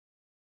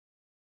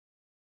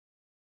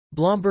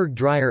Blomberg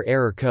Dryer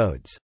error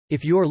codes.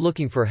 If you're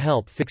looking for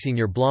help fixing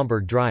your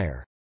Blomberg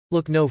Dryer,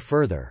 look no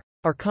further.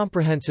 Our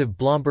comprehensive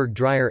Blomberg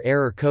Dryer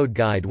error code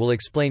guide will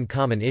explain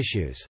common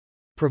issues,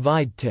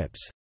 provide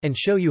tips, and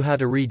show you how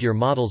to read your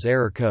model's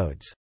error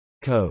codes.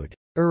 Code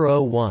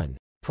error 01.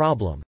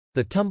 Problem.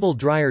 The tumble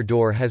dryer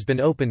door has been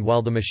opened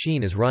while the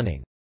machine is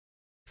running.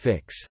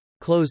 Fix.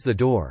 Close the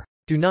door.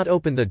 Do not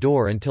open the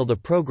door until the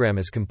program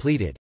is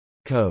completed.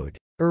 Code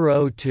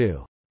error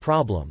 02.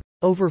 Problem.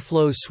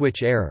 Overflow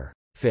switch error.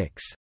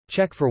 Fix.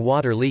 Check for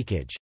water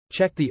leakage.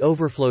 Check the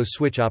overflow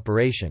switch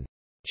operation.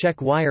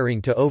 Check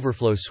wiring to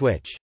overflow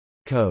switch.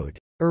 Code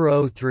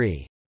error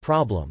 03.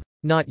 Problem.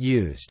 Not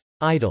used.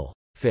 Idle.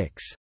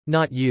 Fix.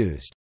 Not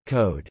used.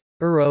 Code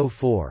error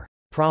 04.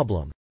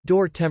 Problem.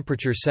 Door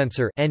temperature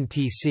sensor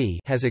 (NTC)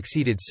 has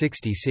exceeded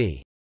 60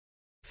 C.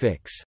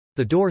 Fix.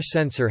 The door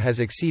sensor has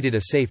exceeded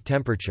a safe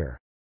temperature.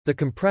 The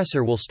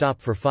compressor will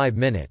stop for 5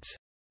 minutes.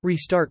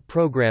 Restart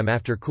program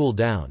after cool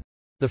down.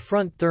 The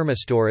front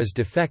thermistor is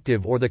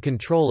defective or the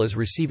control is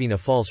receiving a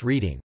false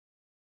reading.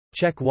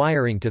 Check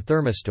wiring to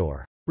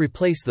thermistor.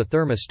 Replace the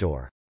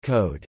thermistor.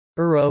 Code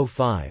error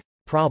 05.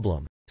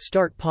 Problem.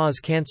 Start pause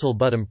cancel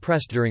button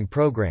pressed during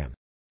program.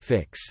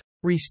 Fix.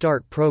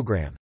 Restart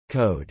program.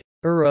 Code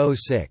error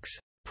 06.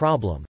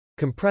 Problem.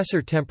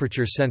 Compressor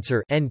temperature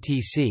sensor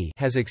 (NTC)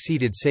 has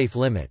exceeded safe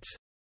limits.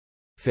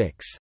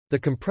 Fix. The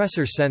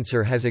compressor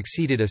sensor has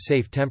exceeded a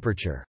safe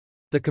temperature.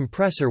 The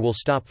compressor will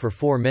stop for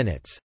 4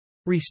 minutes.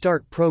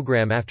 Restart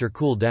program after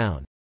cool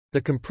down. The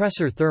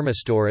compressor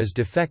thermistor is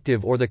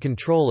defective or the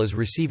control is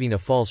receiving a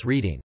false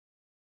reading.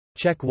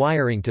 Check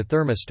wiring to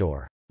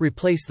thermistor.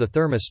 Replace the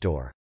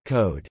thermistor.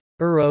 Code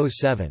error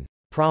 07.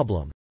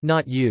 Problem.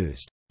 Not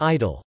used.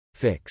 Idle.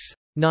 Fix.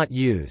 Not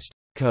used.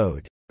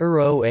 Code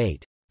error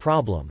 08.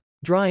 Problem.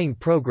 Drying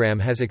program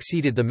has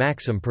exceeded the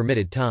maximum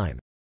permitted time.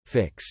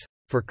 Fix.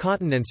 For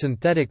cotton and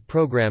synthetic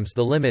programs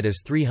the limit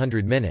is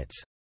 300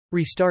 minutes.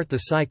 Restart the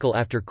cycle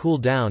after cool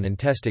down and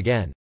test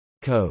again.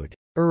 Code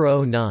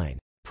error 09.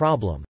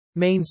 Problem.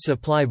 Mains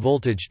supply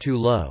voltage too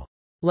low.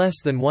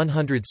 Less than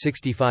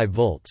 165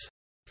 volts.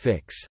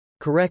 Fix.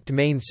 Correct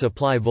mains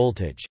supply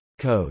voltage.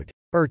 Code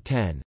error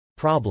 10.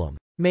 Problem.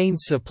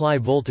 Mains supply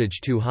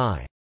voltage too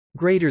high.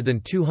 Greater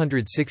than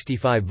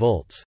 265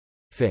 volts.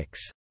 Fix.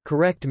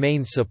 Correct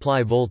mains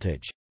supply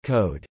voltage.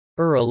 Code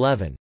error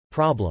 11.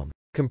 Problem.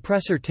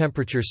 Compressor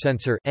temperature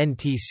sensor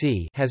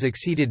 (NTC) has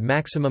exceeded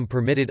maximum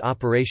permitted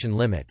operation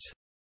limits.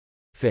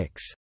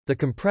 Fix. The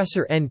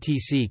compressor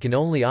NTC can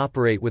only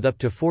operate with up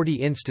to 40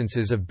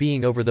 instances of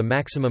being over the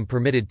maximum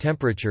permitted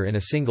temperature in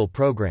a single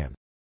program.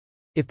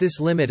 If this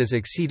limit is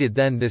exceeded,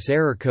 then this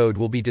error code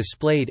will be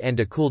displayed and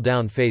a cool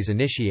down phase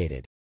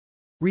initiated.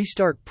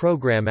 Restart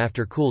program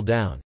after cool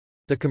down.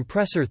 The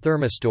compressor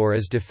thermistor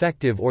is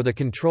defective or the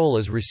control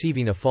is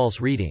receiving a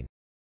false reading.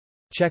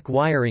 Check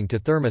wiring to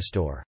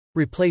thermistor.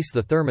 Replace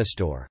the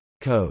thermistor.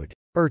 Code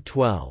error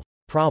 12.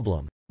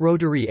 Problem.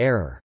 Rotary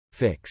error.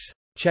 Fix.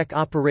 Check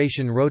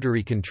operation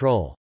rotary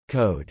control.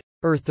 Code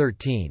error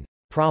 13.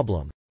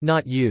 Problem.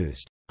 Not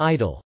used.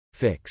 Idle.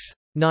 Fix.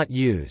 Not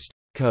used.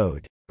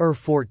 Code error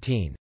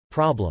 14.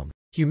 Problem.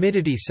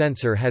 Humidity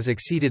sensor has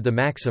exceeded the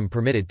maximum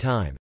permitted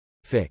time.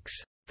 Fix.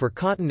 For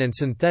cotton and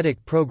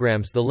synthetic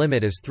programs the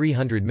limit is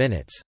 300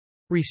 minutes.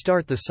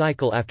 Restart the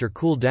cycle after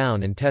cool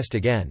down and test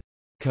again.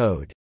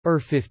 Code error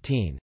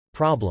 15.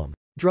 Problem.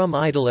 Drum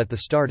idle at the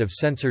start of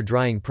sensor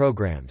drying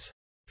programs.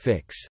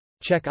 Fix.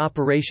 Check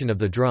operation of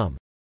the drum.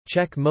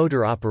 Check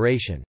motor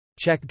operation.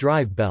 Check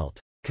drive belt.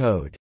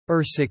 Code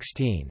error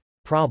 16.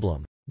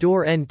 Problem.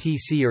 Door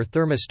NTC or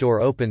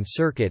thermistor open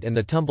circuit and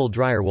the tumble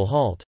dryer will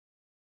halt.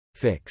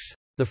 Fix.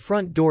 The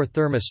front door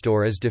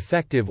thermistor is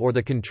defective or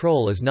the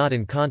control is not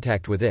in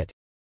contact with it.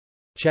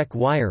 Check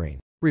wiring.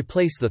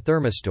 Replace the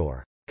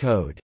thermistor.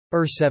 Code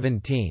error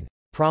 17.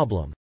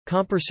 Problem.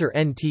 Compressor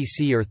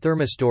NTC or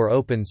thermistor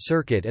open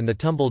circuit and the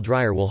tumble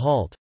dryer will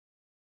halt.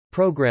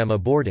 Program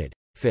aborted.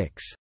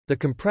 Fix. The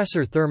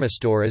compressor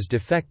thermistor is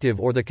defective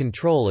or the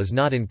control is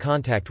not in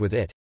contact with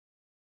it.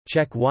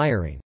 Check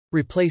wiring.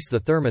 Replace the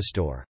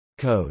thermistor.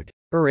 Code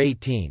error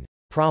 18.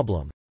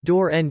 Problem.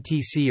 Door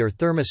NTC or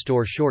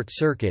thermistor short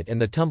circuit and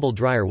the tumble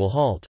dryer will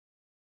halt.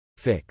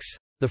 Fix.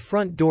 The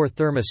front door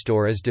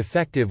thermistor is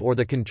defective or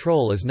the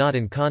control is not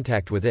in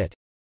contact with it.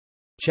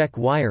 Check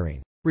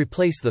wiring.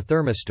 Replace the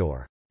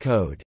thermistor.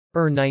 Code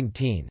error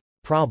 19.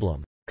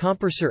 Problem.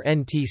 Compressor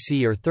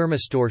NTC or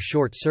thermistor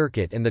short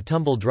circuit and the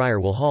tumble dryer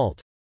will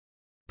halt.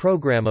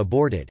 Program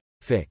aborted.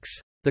 Fix.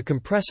 The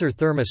compressor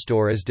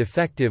thermistor is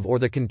defective or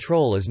the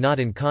control is not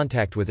in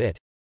contact with it.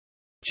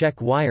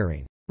 Check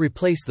wiring.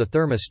 Replace the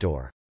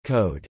thermistor.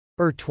 Code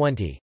error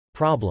 20.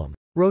 Problem.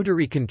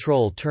 Rotary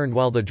control turned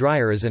while the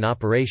dryer is in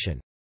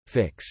operation.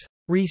 Fix.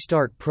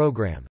 Restart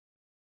program.